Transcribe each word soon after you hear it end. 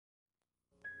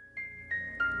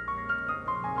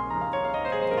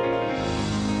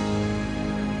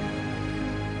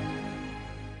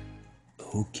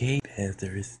Okay,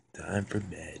 Panthers, time for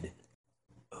bed.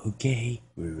 Okay,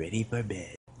 we're ready for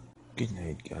bed. Good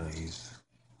night, guys.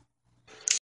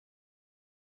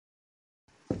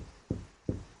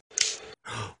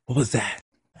 What was that?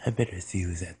 I better see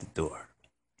who's at the door.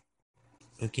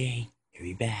 Okay, here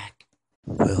we back.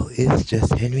 Well, it's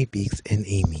just Henry Beaks and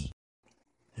Amy.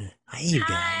 Hi, you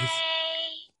guys.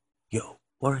 Yo,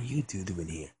 what are you two doing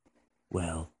here?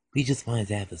 Well, we just wanted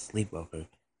to have a sleepover,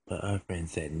 but our friend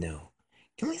said no.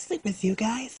 Can we sleep with you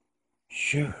guys?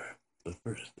 Sure, but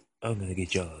first, I'm gonna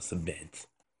get y'all some beds.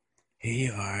 Here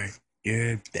you are,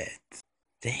 your beds.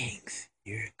 Thanks,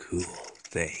 you're cool,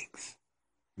 thanks.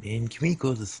 Man, can we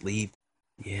go to sleep?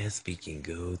 Yes, we can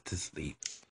go to sleep.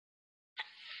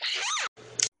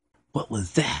 What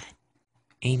was that?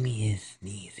 Amy is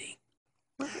sneezing.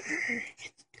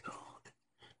 It's cold.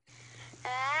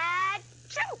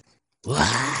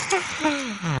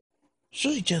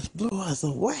 She just blew us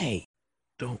away.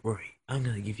 Don't worry, I'm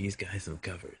gonna give you guys some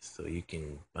covers so you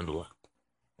can bundle up.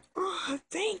 Oh,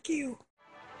 thank you.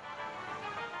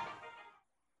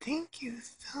 Thank you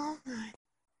so much.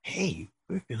 Hey,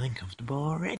 we're feeling comfortable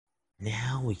already.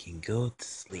 Now we can go to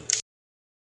sleep.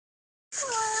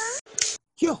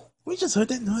 Yo, we just heard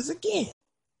that noise again.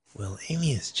 Well,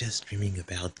 Amy is just dreaming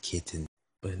about kittens,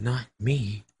 but not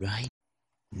me, right?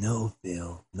 No,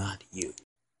 Phil, not you.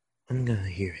 I'm gonna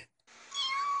hear it.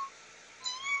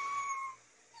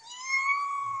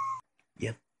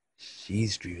 Yep,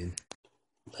 she's dreaming.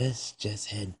 Let's just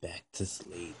head back to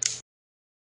sleep.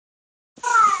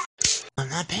 I'm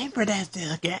not paying for that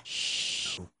still again.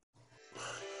 Shh.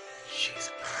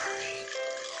 She's crying.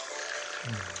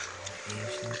 Oh,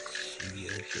 isn't she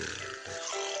adorable?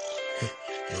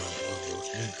 Oh,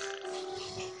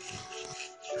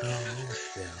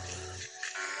 Bella.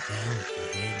 Now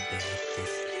we head back to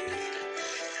sleep.